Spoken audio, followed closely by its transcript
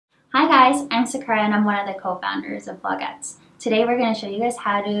Hi guys, I'm Sakura and I'm one of the co-founders of Bloguettes. Today we're going to show you guys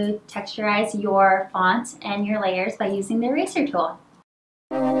how to texturize your fonts and your layers by using the eraser tool.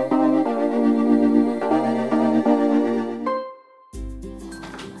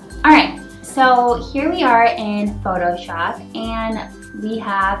 Alright, so here we are in Photoshop and we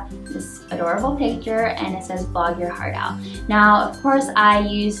have this adorable picture and it says blog your heart out. Now of course I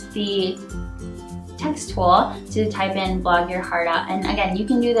use the text tool to type in blog your heart out, and again you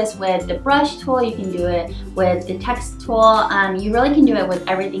can do this with the brush tool, you can do it with the text tool, you really can do it with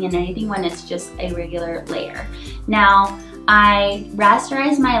everything and anything when it's just a regular layer. Now I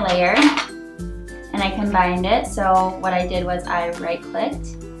rasterized my layer and I combined it, so what I did was I right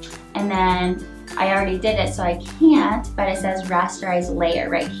clicked and then I already did it so I can't, but it says rasterize layer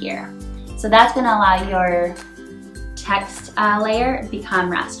right here. So that's going to allow your text layer become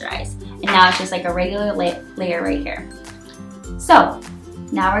rasterized. And now it's just like a regular layer right here. So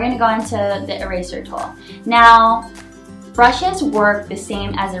now we're going to go into the eraser tool. Now brushes work the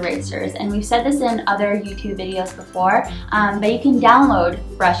same as erasers, and we've said this in other YouTube videos before, but you can download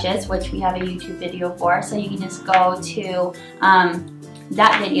brushes, which we have a YouTube video for, so you can just go to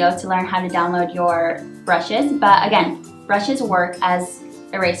that video to learn how to download your brushes. But again, brushes work as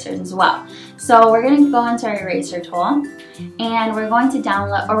erasers as well. So we're going to go into our eraser tool and we're going to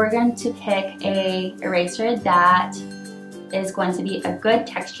download, or we're going to pick a eraser that is going to be a good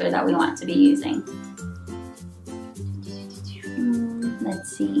texture that we want to be using.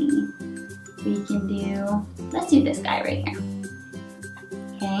 Let's see, let's do this guy right here.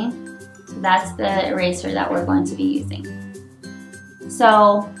 Okay, so that's the eraser that we're going to be using.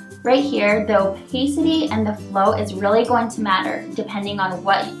 So right here, the opacity and the flow is really going to matter depending on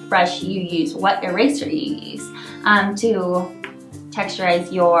what brush you use, what eraser you use to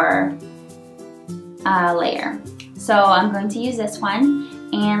texturize your layer. So I'm going to use this one,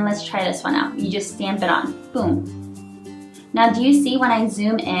 and let's try this one out. You just stamp it on, boom. Now do you see when I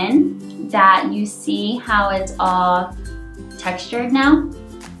zoom in that you see how it's all textured now?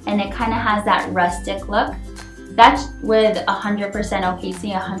 And it kind of has that rustic look. That's with 100%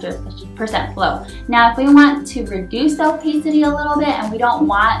 opacity, 100% flow. Now if we want to reduce the opacity a little bit and we don't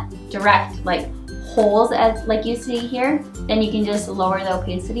want direct like holes as like you see here, then you can just lower the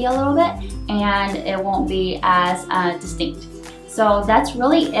opacity a little bit and it won't be as distinct. So that's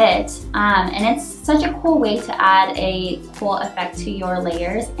really it, and it's such a cool way to add a cool effect to your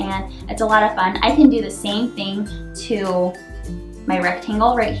layers, and it's a lot of fun. I can do the same thing to my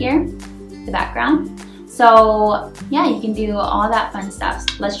rectangle right here, the background. So yeah, you can do all that fun stuff.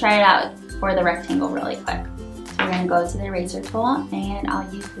 Let's try it out for the rectangle really quick. So we're going to go to the eraser tool and I'll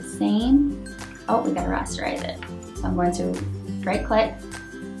use the same. Oh, we got to rasterize it. So I'm going to right click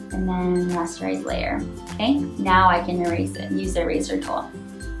and then rasterize layer. Okay, now I can erase it, use the eraser tool.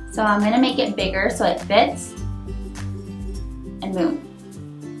 So I'm going to make it bigger so it fits and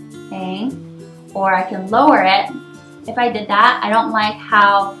boom. Okay, or I can lower it. If I did that, I don't like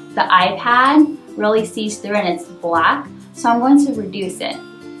how the iPad really sees through and it's black, so I'm going to reduce it.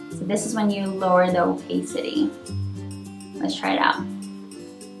 So this is when you lower the opacity. Let's try it out.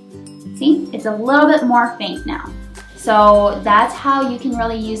 See, it's a little bit more faint now. So that's how you can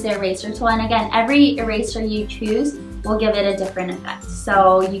really use the eraser tool, and again, every eraser you choose will give it a different effect.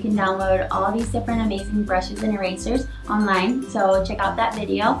 So you can download all these different amazing brushes and erasers online, so check out that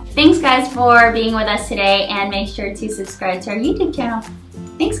video. Thanks guys for being with us today, and make sure to subscribe to our YouTube channel.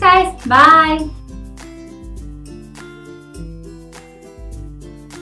 Thanks guys, bye!